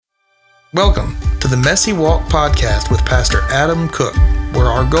Welcome to the Messy Walk podcast with Pastor Adam Cook, where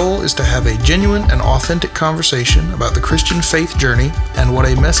our goal is to have a genuine and authentic conversation about the Christian faith journey and what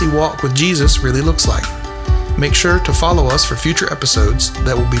a messy walk with Jesus really looks like. Make sure to follow us for future episodes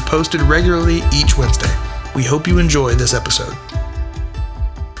that will be posted regularly each Wednesday. We hope you enjoy this episode.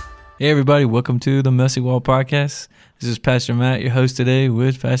 Hey everybody, welcome to the Messy Walk podcast. This is Pastor Matt, your host today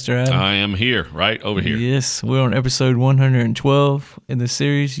with Pastor Adam. I am here, right over here. Yes, we're on episode 112 in the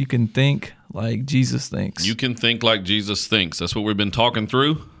series, You Can Think Like Jesus Thinks. You can think like Jesus thinks. That's what we've been talking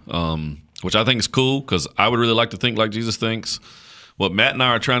through, which I think is cool because I would really like to think like Jesus thinks. What Matt and I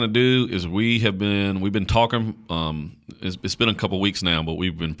are trying to do is we've been talking. It's been a couple weeks now, but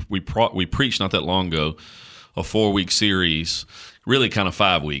we preached not that long ago a 4-week series, really kind of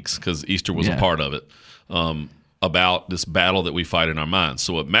 5 weeks because Easter was a part of it. About this battle that we fight in our minds.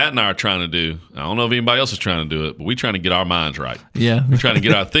 So what Matt and I are trying to do, I don't know if anybody else is trying to do it, but we're trying to get our minds right. Yeah. We're trying to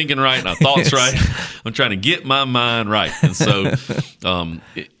get our thinking right and our thoughts right. I'm trying to get my mind right. And so and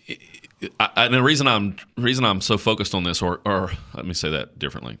the reason I'm so focused on this, or let me say that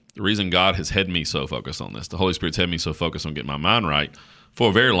differently. The reason God has had me so focused on this, the Holy Spirit's had me so focused on getting my mind right for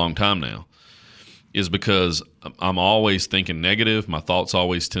a very long time now, is because I'm always thinking negative. My thoughts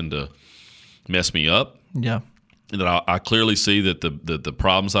always tend to mess me up. Yeah. That I clearly see that the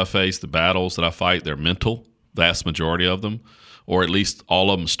problems I face, the battles that I fight, they're mental, vast majority of them, or at least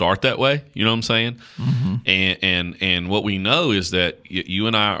all of them start that way. You know what I'm saying? Mm-hmm. And what we know is that you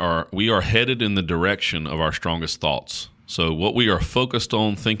and I are headed in the direction of our strongest thoughts. So what we are focused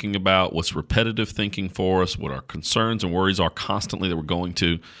on thinking about, what's repetitive thinking for us, what our concerns and worries are constantly that we're going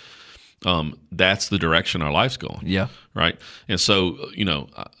to, that's the direction our life's going. Yeah. Right. And so,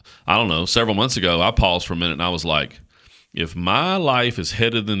 I don't know, several months ago, I paused for a minute and I was like, if my life is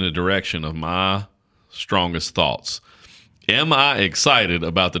headed in the direction of my strongest thoughts, am I excited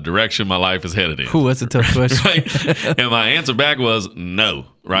about the direction my life is headed in? Ooh, that's a tough question. Right? And my answer back was no,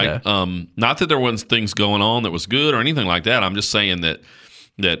 right? Yeah. Not that there wasn't things going on that was good or anything like that. I'm just saying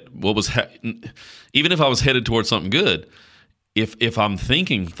that what was, even if I was headed towards something good, if I'm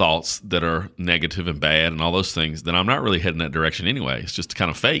thinking thoughts that are negative and bad and all those things, then I'm not really heading that direction anyway. It's just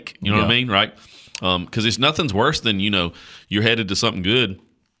kind of fake. You know what I mean? Right? Because there's nothing's worse than, you're headed to something good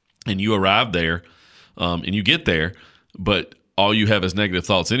and you arrive there and you get there, but all you have is negative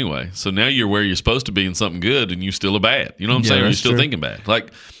thoughts anyway. So now you're where you're supposed to be in something good and you still are bad. You know what I'm saying? Or you're still thinking bad.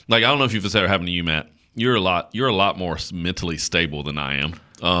 Like I don't know if this ever happened to you, Matt. You're a lot more mentally stable than I am.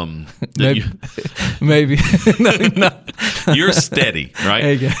 Maybe. No. You're steady,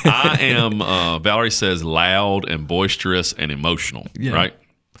 right? I am, Valerie says, loud and boisterous and emotional, right?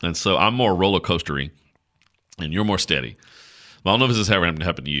 And so I'm more roller coastery and you're more steady. Well, I don't know if this has ever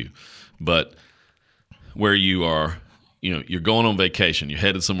happened to you, but where you are, you're going on vacation, you're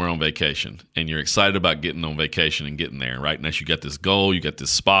headed somewhere on vacation, and you're excited about getting on vacation and getting there, right? And you got this goal, you got this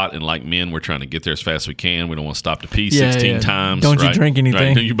spot, and like men, we're trying to get there as fast as we can. We don't want to stop to pee 16 times. Don't you drink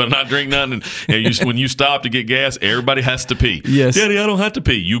anything. Right? You better not drink nothing. And when you stop to get gas, everybody has to pee. Yes. Daddy, I don't have to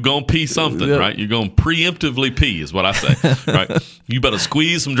pee. You going to pee something, right? You're going to preemptively pee is what I say, right? You better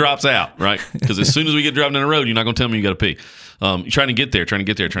squeeze some drops out, right? Because as soon as we get driving down the road, you're not going to tell me you got to pee. You're trying to get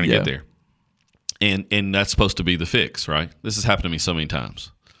there. And that's supposed to be the fix, right? This has happened to me so many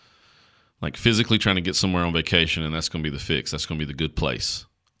times. Like physically trying to get somewhere on vacation, and that's going to be the fix. That's going to be the good place.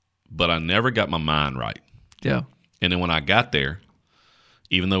 But I never got my mind right. Yeah. And then when I got there,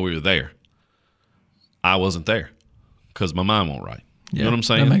 even though we were there, I wasn't there because my mind wasn't right. You know what I'm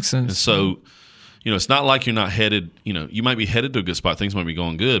saying? That makes sense. And so, it's not like you're not headed, you might be headed to a good spot. Things might be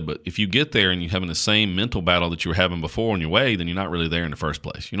going good. But if you get there and you're having the same mental battle that you were having before on your way, then you're not really there in the first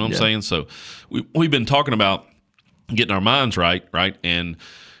place. You know what I'm saying? So we've been talking about getting our minds right? And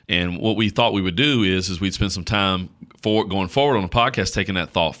what we thought we would do is we'd spend some time going forward on the podcast, taking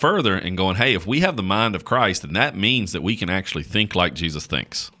that thought further and going, hey, if we have the mind of Christ, then that means that we can actually think like Jesus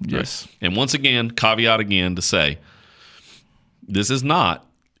thinks. Yes. Right? And once again, caveat again to say, this is not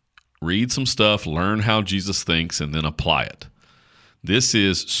read some stuff, learn how Jesus thinks, and then apply it. This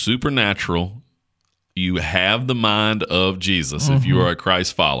is supernatural. You have the mind of Jesus if you are a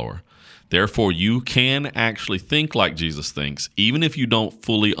Christ follower. Therefore, you can actually think like Jesus thinks, even if you don't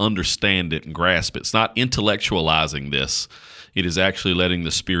fully understand it and grasp it. It's not intellectualizing this. It is actually letting the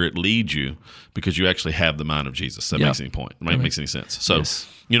Spirit lead you because you actually have the mind of Jesus. That makes any point. Makes any sense. So,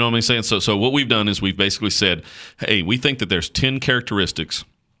 you know what I'm saying? So what we've done is we've basically said, hey, we think that there's 10 characteristics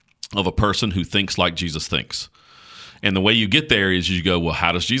of a person who thinks like Jesus thinks. And the way you get there is you go, well,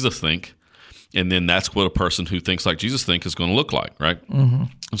 how does Jesus think? And then that's what a person who thinks like Jesus thinks is going to look like, right? Mm-hmm.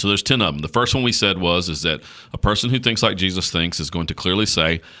 And so there's 10 of them. The first one we said is that a person who thinks like Jesus thinks is going to clearly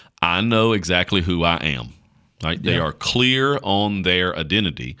say, I know exactly who I am. Right? They are clear on their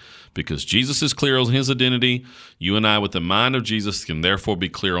identity because Jesus is clear on his identity. You and I, with the mind of Jesus, can therefore be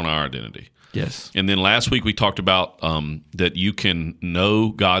clear on our identity. Yes. And then last week we talked about that you can know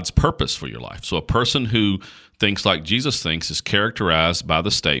God's purpose for your life. So a person who thinks like Jesus thinks is characterized by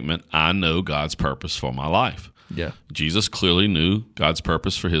the statement, I know God's purpose for my life. Yeah. Jesus clearly knew God's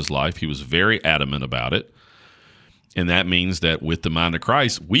purpose for his life. He was very adamant about it. And that means that with the mind of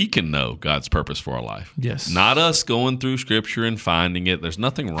Christ, we can know God's purpose for our life. Yes. Not us going through Scripture and finding it. There's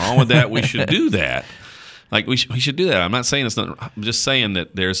nothing wrong with that. We should do that. Like we should do that. I'm not saying it's not. I'm just saying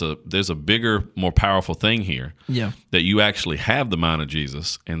that there's a bigger, more powerful thing here. Yeah. That you actually have the mind of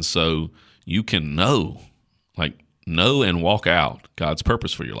Jesus, and so you can know and walk out God's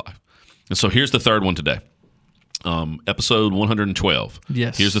purpose for your life. And so here's the third one today. Episode 112.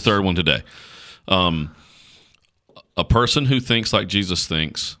 Yes. Here's the third one today. A person who thinks like Jesus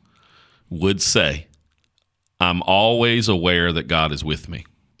thinks would say, I'm always aware that God is with me.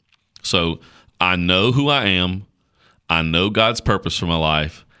 So I know who I am, I know God's purpose for my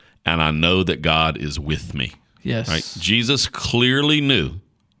life, and I know that God is with me. Yes. Right? Jesus clearly knew,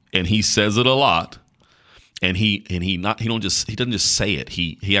 and he says it a lot, and he doesn't just say it.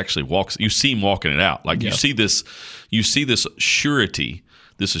 He actually walks. You see him walking it out. Like you see this surety,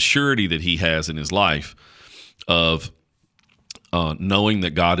 this assurity that he has in his life of knowing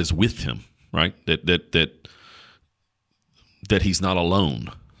that God is with him, right? That he's not alone.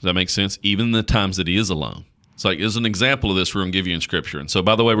 Does that make sense? Even in the times that he is alone. It's like, as an example of this, we're going to give you in Scripture. And so,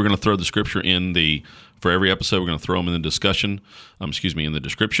 by the way, we're going to throw the Scripture for every episode, we're going to throw them in the discussion, in the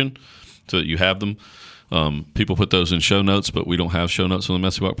description, so that you have them. People put those in show notes, but we don't have show notes on the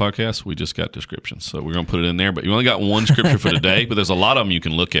Messy Walk podcast. We just got descriptions. So we're going to put it in there. But you only got one Scripture for today, but there's a lot of them you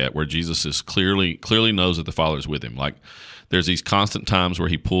can look at where Jesus is clearly knows that the Father is with him. Like there's these constant times where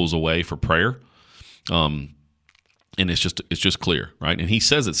he pulls away for prayer. And it's just clear, right? And he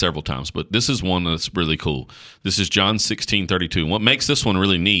says it several times, but this is one that's really cool. This is John 16:32. And what makes this one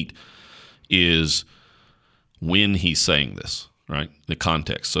really neat is when he's saying this, right? The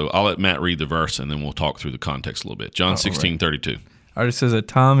context. So I'll let Matt read the verse, and then we'll talk through the context a little bit. John 16:32. All right, it says, a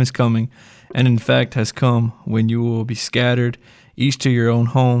time is coming, and in fact has come, when you will be scattered, each to your own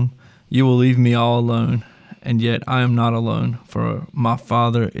home. You will leave me all alone, and yet I am not alone, for my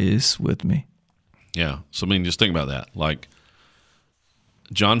Father is with me. Yeah. So, just think about that. Like,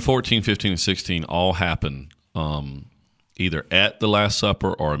 John 14, 15, and 16 all happen either at the Last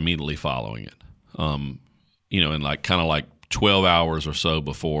Supper or immediately following it. And kind of like 12 hours or so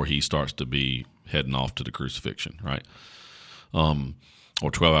before he starts to be heading off to the crucifixion, right?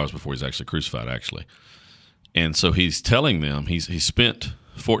 Or 12 hours before he's actually crucified, actually. And so he's telling them, he's spent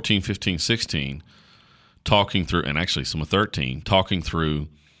 14, 15, 16 talking through, and actually some of 13, talking through,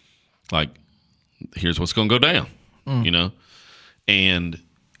 like, here's what's going to go down, and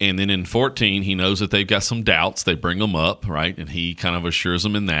then in 14, he knows that they've got some doubts. They bring them up, right? And he kind of assures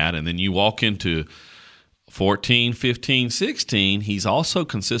them in that. And then you walk into 14, 15, 16, he's also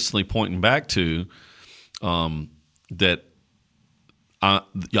consistently pointing back to that I'm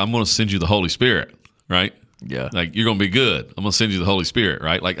going to send you the Holy Spirit, right? Yeah. Like, you're going to be good. I'm going to send you the Holy Spirit,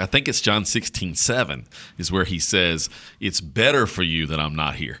 right? Like, I think it's John 16:7 is where he says, it's better for you that I'm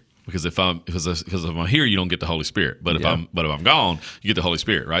not here. Because if I'm here, you don't get the Holy Spirit. But if I'm gone, you get the Holy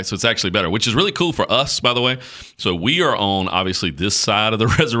Spirit, right? So it's actually better, which is really cool for us, by the way. So we are on obviously this side of the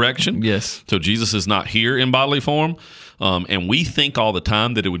resurrection. Yes. So Jesus is not here in bodily form, and we think all the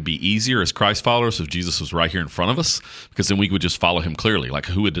time that it would be easier as Christ followers if Jesus was right here in front of us, because then we would just follow him clearly. Like,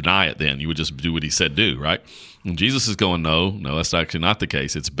 who would deny it then? You would just do what he said do, right? And Jesus is going, no, that's actually not the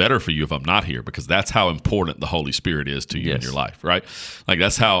case. It's better for you if I'm not here, because that's how important the Holy Spirit is to you in your life, right? Like,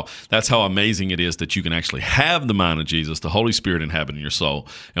 that's how amazing it is that you can actually have the mind of Jesus, the Holy Spirit inhabiting your soul,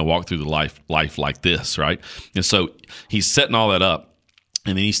 and walk through the life like this, right? And so he's setting all that up,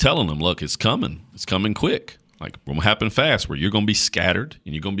 and then he's telling them, look, it's coming quick. Like, it will happen fast, where you're going to be scattered,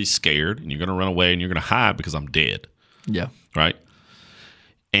 and you're going to be scared, and you're going to run away, and you're going to hide because I'm dead. Yeah. Right?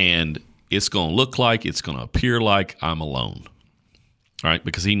 And it's going to look like, it's going to appear like I'm alone, right?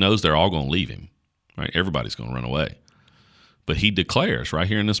 Because he knows they're all going to leave him, right? Everybody's going to run away. But he declares right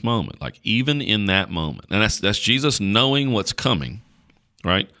here in this moment, like, even in that moment, and that's Jesus knowing what's coming,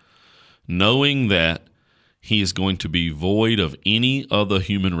 right? Knowing that he is going to be void of any other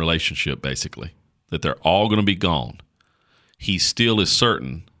human relationship, basically, that they're all going to be gone. He still is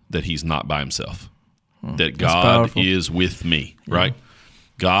certain that he's not by himself, that God is with me, right?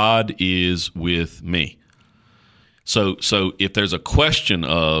 God is with me. So if there's a question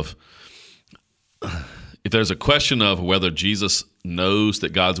of, if there's a question of whether Jesus knows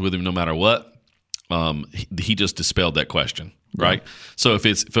that God's with him no matter what, he just dispelled that question, right? So if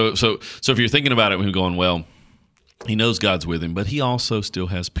you're thinking about it, we're going, well, he knows God's with him, but he also still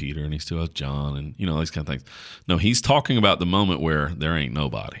has Peter and he still has John and these kind of things. No, he's talking about the moment where there ain't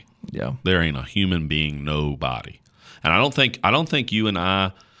nobody. Yeah, there ain't a human being, nobody. And I don't think you and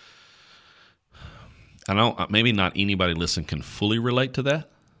I maybe not anybody listening can fully relate to that,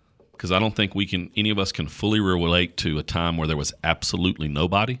 because I don't think any of us can fully relate to a time where there was absolutely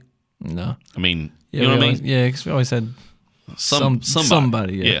nobody. No, I mean, yeah, you know what I mean? Yeah, because we always had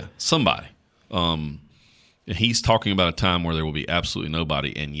somebody. Yeah, somebody. And he's talking about a time where there will be absolutely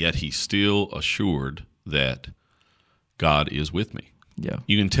nobody, and yet he's still assured that God is with me. Yeah,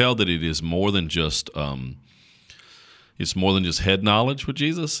 you can tell that it is more than just head knowledge with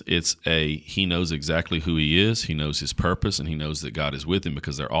Jesus. He knows exactly who he is, he knows his purpose, and he knows that God is with him,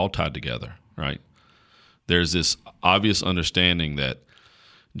 because they're all tied together, right? There's this obvious understanding that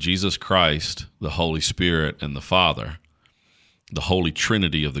Jesus Christ, the Holy Spirit, and the Father, the Holy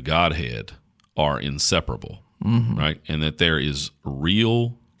Trinity of the Godhead, are inseparable, right? And that there is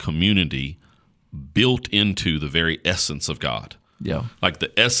real community built into the very essence of God. Yeah. Like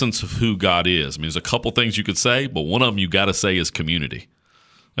the essence of who God is. I mean, there's a couple things you could say, but one of them you got to say is community.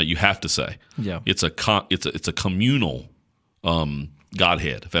 Like you have to say. Yeah. It's a communal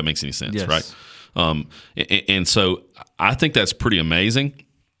Godhead, if that makes any sense, yes. right? And so I think that's pretty amazing,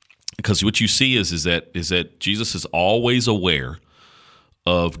 because what you see is that Jesus is always aware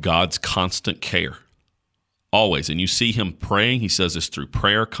of God's constant care. Always. And you see him praying. He says this through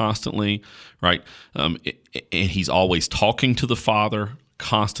prayer constantly, right? And he's always talking to the Father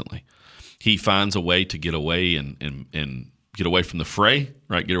constantly. He finds a way to get away and get away from the fray,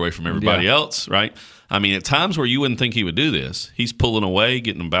 right? Get away from everybody else, right? I mean, at times where you wouldn't think he would do this, he's pulling away,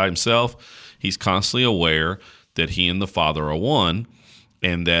 getting by himself. He's constantly aware that he and the Father are one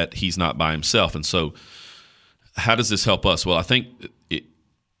and that he's not by himself. And so how does this help us? Well, I think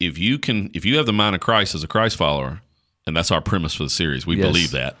if you have the mind of Christ as a Christ follower, and that's our premise for the series, we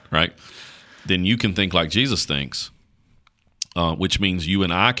believe that, right? Then you can think like Jesus thinks, which means you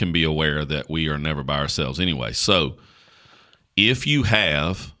and I can be aware that we are never by ourselves anyway. So if you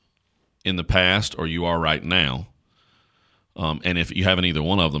have in the past, or you are right now, and if you haven't either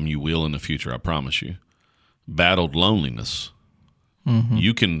one of them, you will in the future, I promise you, battled loneliness,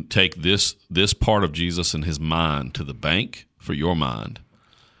 you can take this part of Jesus and his mind to the bank for your mind.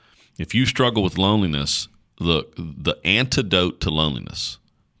 If you struggle with loneliness, look, the antidote to loneliness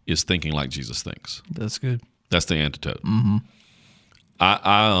is thinking like Jesus thinks. That's good. That's the antidote.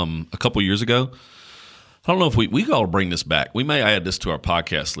 I a couple years ago, I don't know if we got to bring this back. We may add this to our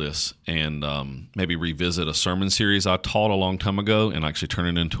podcast list and maybe revisit a sermon series I taught a long time ago and actually turn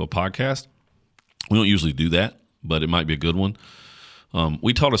it into a podcast. We don't usually do that, but it might be a good one.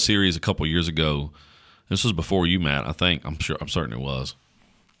 We taught a series a couple years ago. This was before you, Matt. I'm certain it was,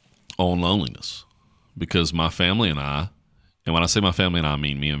 on loneliness, because my family and I, and when I say my family and I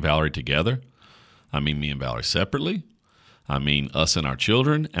mean me and Valerie together, I mean me and Valerie separately, I mean us and our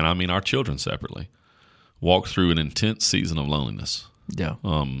children, and I mean our children separately, walked through an intense season of loneliness. Yeah.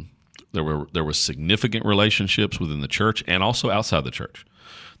 There were significant relationships within the church and also outside the church.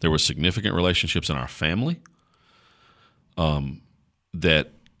 There were significant relationships in our family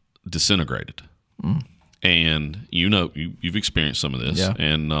that disintegrated. And you've experienced some of this,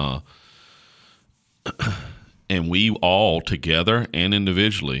 and we all together and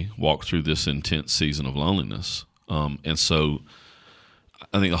individually walked through this intense season of loneliness. And so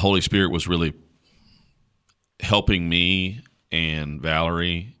I think the Holy Spirit was really helping me and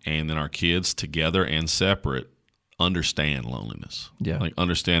Valerie and then our kids together and separate understand loneliness. Yeah. Like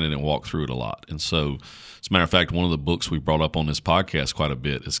understand it and walk through it a lot. And so, as a matter of fact, one of the books we brought up on this podcast quite a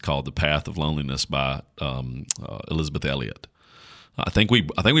bit is called The Path of Loneliness by Elizabeth Elliot. I think we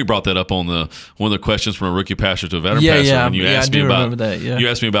brought that up on one of the questions from a rookie pastor to a veteran pastor. Yeah, when you asked me about that. Yeah. You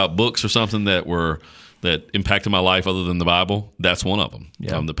asked me about books or something that impacted my life other than the Bible. That's one of them.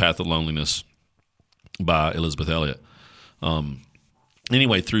 Yeah. The Path of Loneliness by Elizabeth Elliot.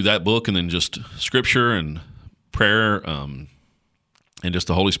 Anyway, through that book and then just scripture and prayer and just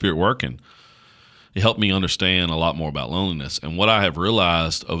the Holy Spirit working, it helped me understand a lot more about loneliness. And what I have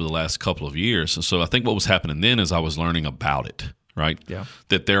realized over the last couple of years, and so I think what was happening then is I was learning about it, right? Yeah.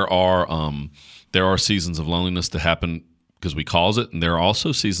 That there are seasons of loneliness that happen because we cause it, and there are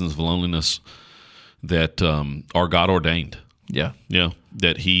also seasons of loneliness that are God ordained. Yeah. Yeah.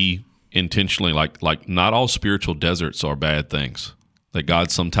 That He intentionally, like not all spiritual deserts are bad things. That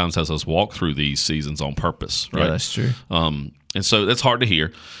God sometimes has us walk through these seasons on purpose, right? Yeah, that's true. And so that's hard to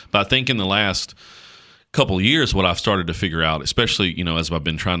hear. But I think in the last couple of years, what I've started to figure out, especially, as I've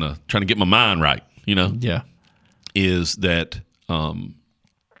been trying to get my mind right, Yeah. is that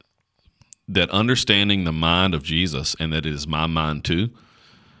that understanding the mind of Jesus, and that it is my mind too,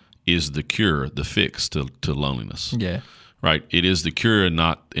 is the cure, the fix to loneliness. Yeah. Right? It is the cure in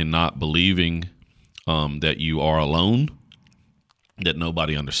not believing that you are alone, that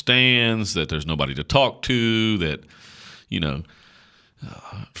nobody understands, that there's nobody to talk to, that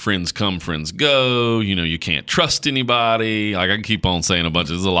friends come, friends go. You can't trust anybody. Like, I can keep on saying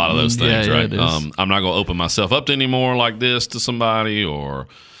there's a lot of those things, Yeah, right? it is. I'm not going to open myself up to anymore like this to somebody, or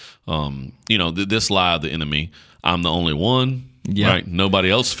this lie of the enemy. I'm the only one. Yeah. Right. Nobody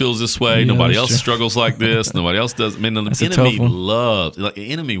else feels this way. Yeah, Nobody that's else true. struggles like this. Nobody else does. Man, the That's a enemy tough one. loves. The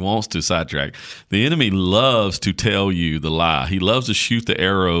enemy wants to sidetrack. The enemy loves to tell you the lie. He loves to shoot the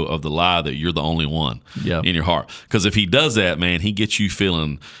arrow of the lie that you're the only one in your heart. Because if he does that, man, he gets you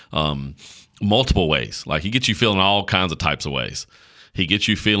feeling multiple ways. Like, he gets you feeling all kinds of types of ways. He gets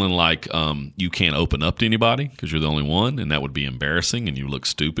you feeling like you can't open up to anybody because you're the only one, and that would be embarrassing, and you look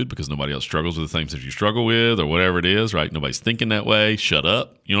stupid because nobody else struggles with the things that you struggle with, or whatever it is, right? Nobody's thinking that way. Shut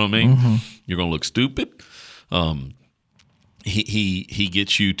up. You know what I mean? Mm-hmm. You're going to look stupid. He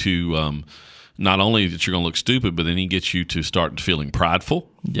gets you to not only that you're going to look stupid, but then he gets you to start feeling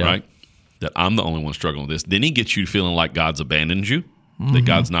prideful, right? That I'm the only one struggling with this. Then he gets you feeling like God's abandoned you, that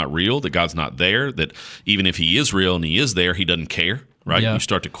God's not real, that God's not there, that even if he is real and he is there, he doesn't care. Right? Yeah. You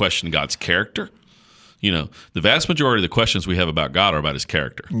start to question God's character. The vast majority of the questions we have about God are about his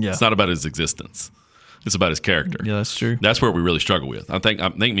character. Yeah. It's not about his existence. It's about his character. Yeah, that's true. That's where we really struggle with. I think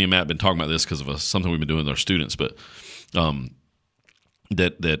me and Matt have been talking about this because of something we've been doing with our students, but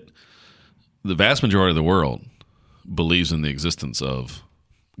that the vast majority of the world believes in the existence of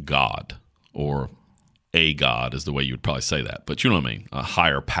God, or a God is the way you would probably say that. But you know what I mean? A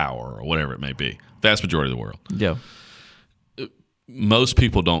higher power, or whatever it may be. Vast majority of the world. Yeah. Most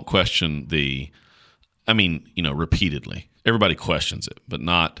people don't question repeatedly. Everybody questions it, but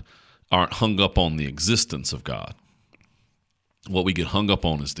aren't hung up on the existence of God. What we get hung up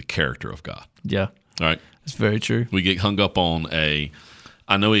on is the character of God. Yeah. All right? That's very true. We get hung up on I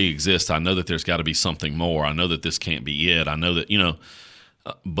know he exists. I know that there's got to be something more. I know that this can't be it. I know that,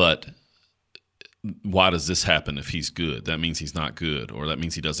 but why does this happen if he's good? That means he's not good, or that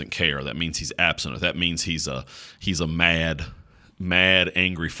means he doesn't care, or that means he's absent, or that means he's a mad,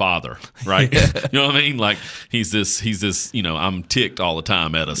 angry father, right? You know what I mean? Like, he's this, I'm ticked all the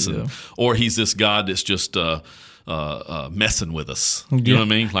time at us, or he's this God that's just messing with us. You know what I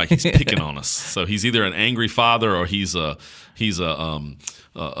mean? Like, he's picking on us. So he's either an angry father, or he's a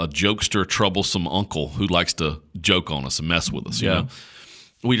jokester, troublesome uncle who likes to joke on us and mess with us. You know?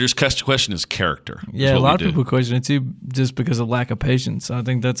 We just question his character. Yeah, a lot of people question it too, just because of lack of patience. I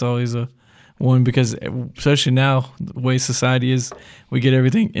think that's always a one, because especially now, the way society is, we get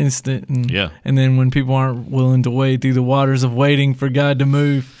everything instant, and then when people aren't willing to wade through the waters of waiting for God to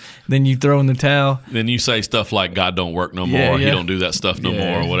move, then you throw in the towel. Then you say stuff like God don't work no more, he don't do that stuff no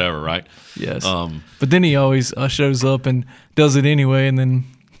more, or whatever, right? Yes. But then he always shows up and does it anyway, and then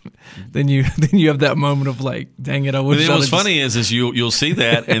you have that moment of like, dang it, I wish. But then what's funny is you'll see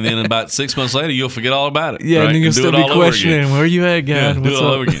that, and then about 6 months later you'll forget all about it. Yeah, right? and then you'll still be questioning, where you at, God? Yeah, do What's it all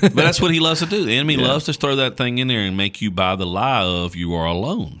up? over again. But that's what he loves to do. The enemy loves to throw that thing in there and make you buy the lie of you are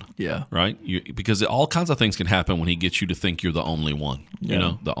alone. Yeah. Right? Because all kinds of things can happen when he gets you to think you're the only one.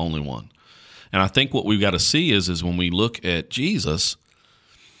 Yeah. The only one. And I think what we've got to see is when we look at Jesus,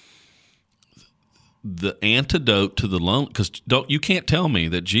 the antidote to the lone, because you can't tell me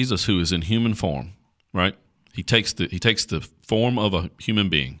that Jesus, who is in human form, right? He takes the form of a human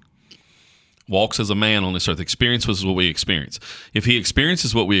being, walks as a man on this earth, experiences what we experience. If he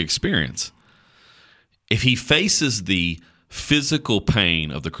experiences what we experience, if he faces the physical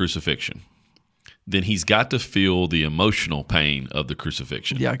pain of the crucifixion, then he's got to feel the emotional pain of the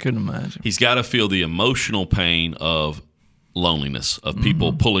crucifixion. Yeah, I couldn't imagine. He's got to feel the emotional pain of loneliness, of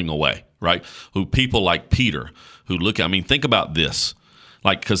people pulling away, right? People like Peter who think about this,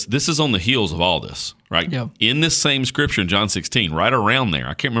 like, because this is on the heels of all this, right? Yeah. In this same scripture in John 16, right around there,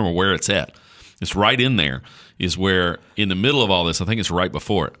 I can't remember where it's at. It's right in there, is where in the middle of all this, I think it's right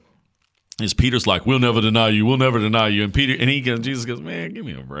before it, is Peter's like, we'll never deny you. And Jesus goes, man, give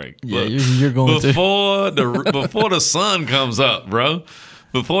me a break. Yeah, you're going before the sun comes up, bro.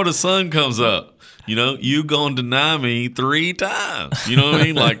 Before the sun comes up, you gonna deny me 3 times. You know what I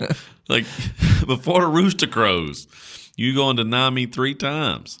mean? Like before the rooster crows, you gonna deny me 3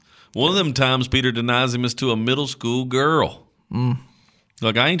 times. One of them times Peter denies him is to a middle school girl.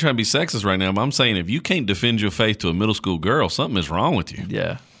 Look, I ain't trying to be sexist right now, but I'm saying if you can't defend your faith to a middle school girl, something is wrong with you.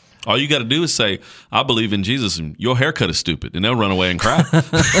 Yeah. All you got to do is say, I believe in Jesus, and your haircut is stupid, and they'll run away and cry.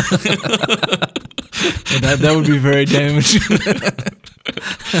 That would be very damaging.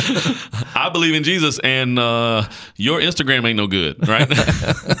 I believe in Jesus, and your Instagram ain't no good, right?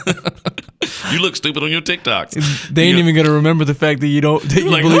 You look stupid on your TikToks. They ain't even gonna remember the fact that you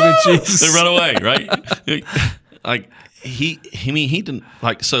believe in Jesus. They run away, right? Like he didn't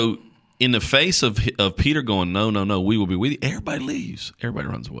like. So in the face of Peter going, no, we will be with you. Everybody leaves. Everybody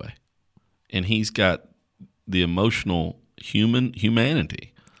runs away, and he's got the emotional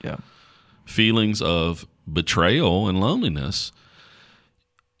humanity, feelings of betrayal and loneliness.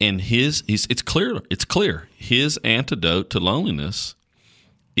 And it's clear. His antidote to loneliness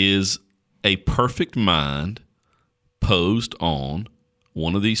is a perfect mind posed on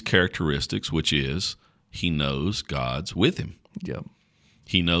one of these characteristics, which is he knows God's with him. Yep.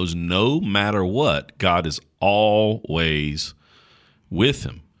 He knows no matter what, God is always with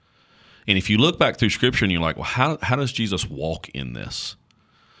him. And if you look back through Scripture and you're like, well, how does Jesus walk in this?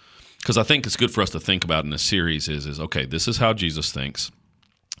 Because I think it's good for us to think about in this series is okay, this is how Jesus thinks.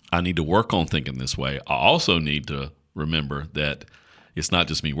 I need to work on thinking this way. I also need to remember that it's not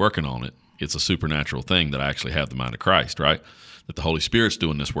just me working on it. It's a supernatural thing that I actually have the mind of Christ, right? That the Holy Spirit's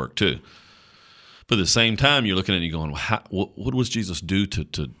doing this work too. But at the same time, you're looking at it and you're going, well, what was Jesus do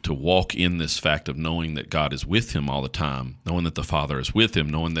to walk in this fact of knowing that God is with him all the time, knowing that the Father is with him,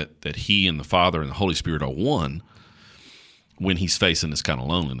 knowing that he and the Father and the Holy Spirit are one when he's facing this kind of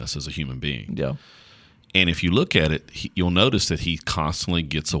loneliness as a human being? Yeah. And if you look at it, you'll notice that he constantly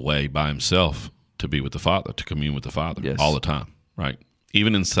gets away by himself to be with the Father, to commune with the Father all the time, right?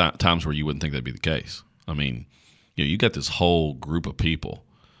 Even in times where you wouldn't think that'd be the case. I mean, you got this whole group of people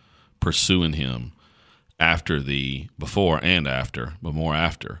pursuing him before and after, but more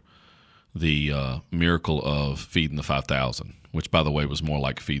after the miracle of feeding the 5,000, which, by the way, was more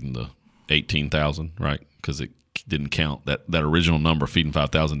like feeding the 18,000, right? Because it didn't count that original number, feeding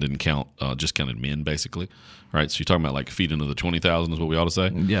 5,000, didn't count, just counted men, basically, right? So you're talking about like feeding to the 20,000 is what we ought to say.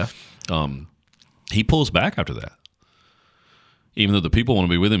 Yeah. He pulls back after that. Even though the people want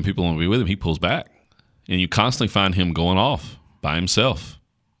to be with him, he pulls back. And you constantly find him going off by himself,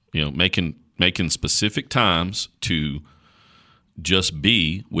 making specific times to just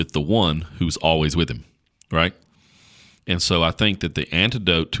be with the one who's always with him, right? And so I think that the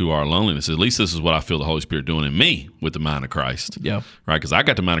antidote to our loneliness, at least this is what I feel the Holy Spirit doing in me with the mind of Christ, right? Because I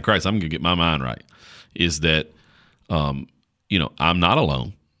got the mind of Christ, I'm going to get my mind right, is that, I'm not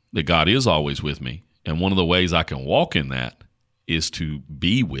alone, that God is always with me. And one of the ways I can walk in that is to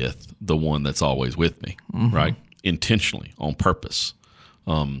be with the one that's always with me, right? Intentionally, on purpose.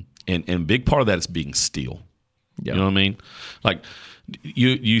 And a big part of that is being still. You know what I mean? Like,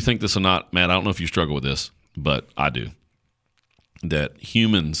 you think this or not, Matt, I don't know if you struggle with this, but I do. That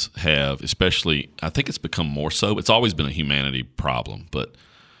humans have, especially, I think it's become more so. It's always been a humanity problem, but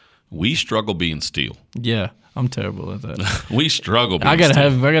we struggle being still. Yeah, I'm terrible at that. We struggle being I gotta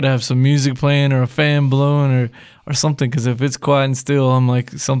still. have some music playing or a fan blowing or something, because if it's quiet and still, I'm like,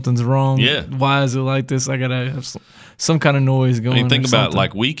 something's wrong. Yeah. Why is it like this? I gotta have some kind of noise going. I mean, think about it,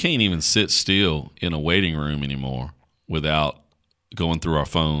 like, we can't even sit still in a waiting room anymore without going through our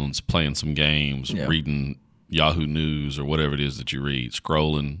phones, playing some games, reading Yahoo News or whatever it is that you read,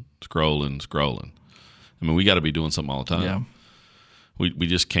 scrolling. I mean, we got to be doing something all the time. Yeah. We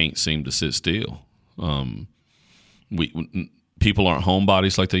just can't seem to sit still. People aren't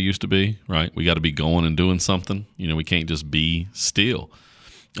homebodies like they used to be, right? We got to be going and doing something. We can't just be still.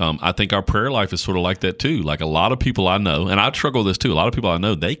 I think our prayer life is sort of like that too. Like, a lot of people I know, and I struggle with this too, a lot of people I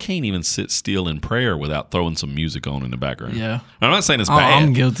know, they can't even sit still in prayer without throwing some music on in the background. Yeah. I'm not saying it's bad.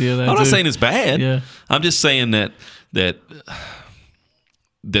 I'm guilty of that I'm too. not saying it's bad. Yeah. I'm just saying that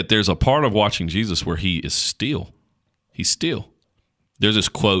there's a part of watching Jesus where he is still. He's still. There's this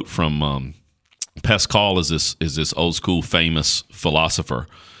quote from Pascal is this old school famous philosopher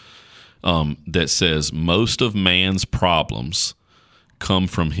that says most of man's problems come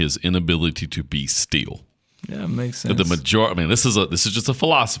from his inability to be still. Yeah, it makes sense. The majority. I mean, this is just a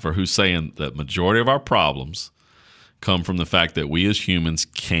philosopher who's saying that majority of our problems come from the fact that we as humans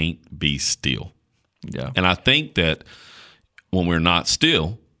can't be still. Yeah, and I think that when we're not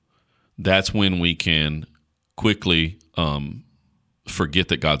still, that's when we can quickly forget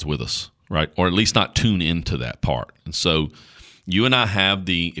that God's with us, right? Or at least not tune into that part. And so, you and I have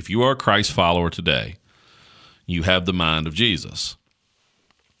if you are a Christ follower today, you have the mind of Jesus,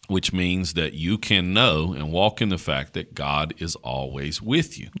 which means that you can know and walk in the fact that God is always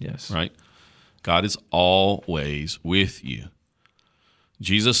with you. Yes. Right? God is always with you.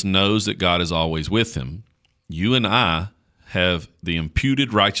 Jesus knows that God is always with him. You and I have the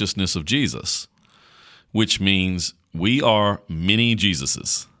imputed righteousness of Jesus, which means we are many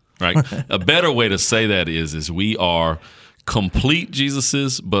Jesuses, right? A better way to say that is we are complete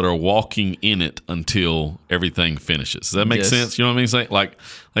Jesuses, but are walking in it until everything finishes. Does that make sense? You know what I mean? Saying like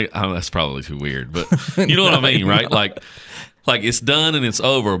that's probably too weird, but you know what I mean, right? Like it's done and it's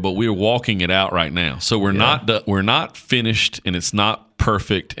over, but we're walking it out right now. So we're not finished, and it's not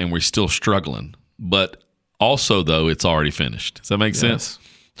perfect, and we're still struggling. But also, though, it's already finished. Does that make sense?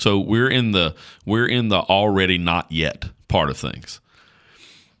 So we're in the already not yet part of things.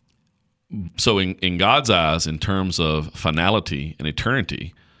 So in God's eyes, in terms of finality and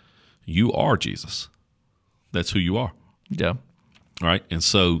eternity, you are Jesus. That's who you are. Yeah. Right? And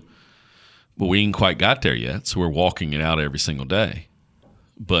so, but we ain't quite got there yet, so we're walking it out every single day.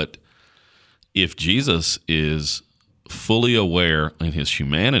 But if Jesus is fully aware in his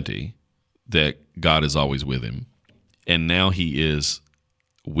humanity that God is always with him, and now he is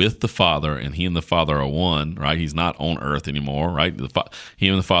with the Father, and he and the Father are one, right? He's not on earth anymore, right? He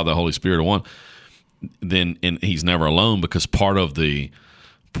and the Father, the Holy Spirit are one. Then, and he's never alone, because part of the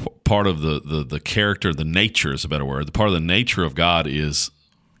character, the nature is a better word. The part of the nature of God is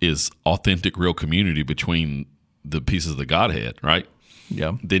authentic, real community between the pieces of the Godhead, right?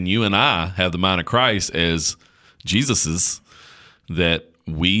 Yeah. Then you and I have the mind of Christ as Jesus's, that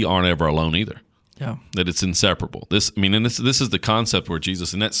we aren't ever alone either. Yeah. That it's inseparable. This is the concept where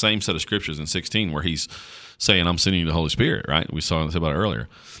Jesus, in that same set of scriptures in 16, where he's saying, I'm sending you the Holy Spirit, right? We saw this about it earlier.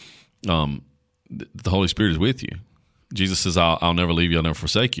 The Holy Spirit is with you. Jesus says, I'll never leave you, I'll never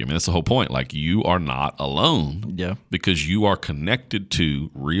forsake you. I mean, that's the whole point. Like, you are not alone. Yeah. Because you are connected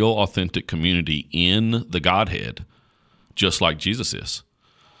to real, authentic community in the Godhead, just like Jesus is.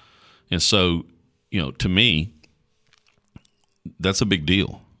 And so, to me, that's a big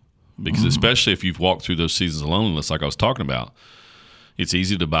deal. Because especially if you've walked through those seasons of loneliness, like I was talking about, it's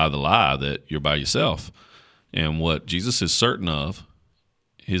easy to buy the lie that you're by yourself. And what Jesus is certain of,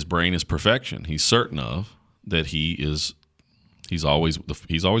 his brain is perfection. He's certain of that he's always with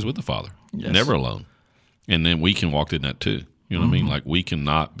the Father, never alone. And then we can walk in that too. You know what I mean? Like, we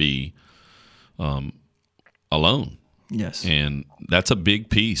cannot be alone. Yes. And that's a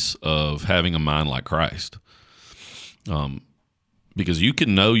big piece of having a mind like Christ. Because you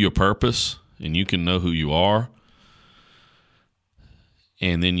can know your purpose and you can know who you are,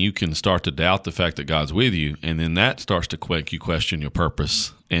 and then you can start to doubt the fact that God's with you, and then that starts to make you question your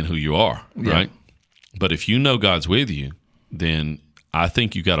purpose and who you are, right? But if you know God's with you, then I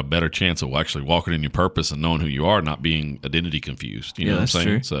think you got a better chance of actually walking in your purpose and knowing who you are, not being identity confused. You know what I'm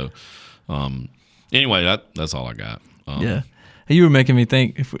saying? True. So, anyway, that's all I got. Yeah. You were making me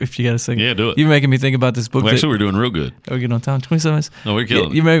think, if you got a second. Yeah, do it. You were making me think about this book. Actually, we're doing real good. Are we getting on time? 27 minutes? No, we're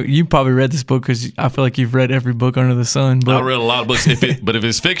killing it. You probably read this book, because I feel like you've read every book under the sun. But I read a lot of books, but if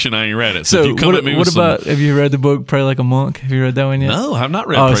it's fiction, I ain't read it. So if you come at me with have you read the book Pray Like a Monk? Have you read that one yet? No, I've not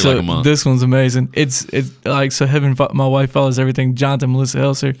read Pray Like a Monk. This one's amazing. It's like, so my wife follows everything, Jonathan Melissa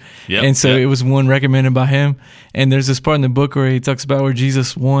Helser. Yep, and so it was one recommended by him. And there's this part in the book where he talks about where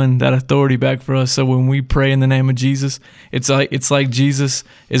Jesus won that authority back for us. So when we pray in the name of Jesus, it's like Jesus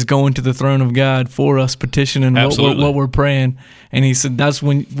is going to the throne of God for us, petitioning what we're praying. And he said, that's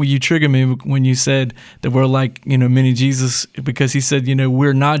when you trigger me when you said that we're like, mini Jesus, because he said,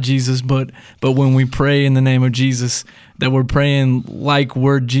 we're not Jesus, but when we pray in the name of Jesus, that we're praying like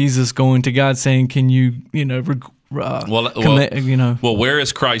we're Jesus, going to God saying, can you, well, where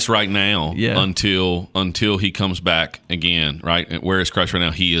is Christ right now? Yeah. Until he comes back again, right? And where is Christ right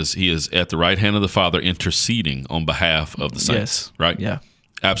now? He is at the right hand of the Father, interceding on behalf of the saints, right? Yeah,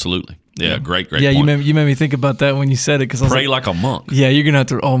 absolutely. Yeah, great. Yeah, point. you made me think about that when you said it, because pray like a monk. Yeah, you're gonna have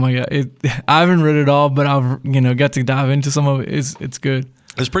to. Oh my God, I haven't read it all, but I've got to dive into some of it. It's good.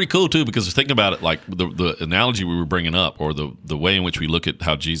 It's pretty cool too, because thinking about it, like the analogy we were bringing up, or the way in which we look at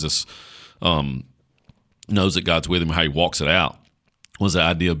how Jesus knows that God's with him, how he walks it out, was the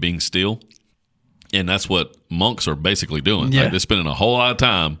idea of being still. And that's what monks are basically doing. Yeah. Like, they're spending a whole lot of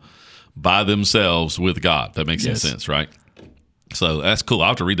time by themselves with God. That makes any sense, right? So that's cool. I'll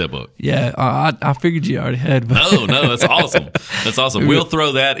have to read that book. Yeah, I figured you already had. But No, that's awesome. That's awesome. We'll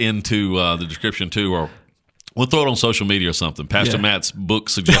throw that into the description too, or we'll throw it on social media or something. Pastor Matt's book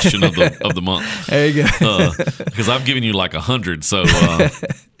suggestion of the month. There you go. Because I've given you like 100. So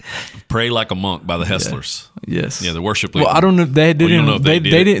Pray Like a Monk by the Hesslers. Yes. Yeah, the worship leader. Well, I don't know. They didn't. They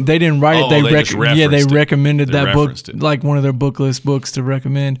didn't write it. They recommended that book, like one of their book list books to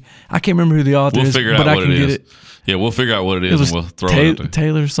recommend. I can't remember who the author is, but I can get it. Yeah, we'll figure out what it is, and we'll throw it out there.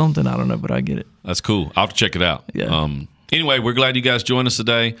 Taylor something. I don't know, but I get it. That's cool. I'll have to check it out. Yeah. Anyway, we're glad you guys joined us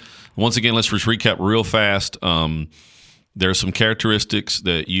today. Once again, let's just recap real fast. There are some characteristics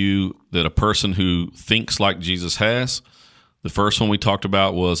that a person who thinks like Jesus has. The first one we talked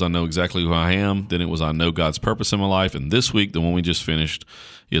about was I know exactly who I am. Then it was I know God's purpose in my life. And this week, the one we just finished,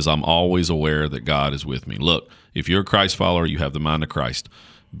 is I'm always aware that God is with me. Look, if you're a Christ follower, you have the mind of Christ.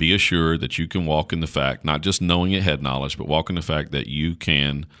 Be assured that you can walk in the fact, not just knowing it, head knowledge, but walk in the fact that you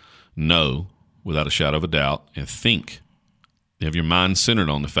can know without a shadow of a doubt and think. You have your mind centered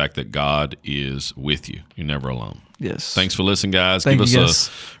on the fact that God is with you. You're never alone. Yes. Thanks for listening, guys. Give us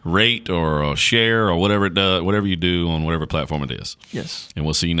a rate or a share or whatever it does, whatever you do on whatever platform it is. Yes. And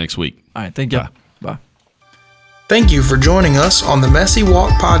we'll see you next week. All right. Thank you. Bye. Thank you for joining us on the Messy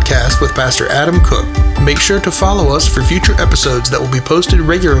Walk podcast with Pastor Adam Cook. Make sure to follow us for future episodes that will be posted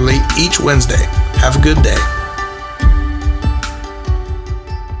regularly each Wednesday. Have a good day.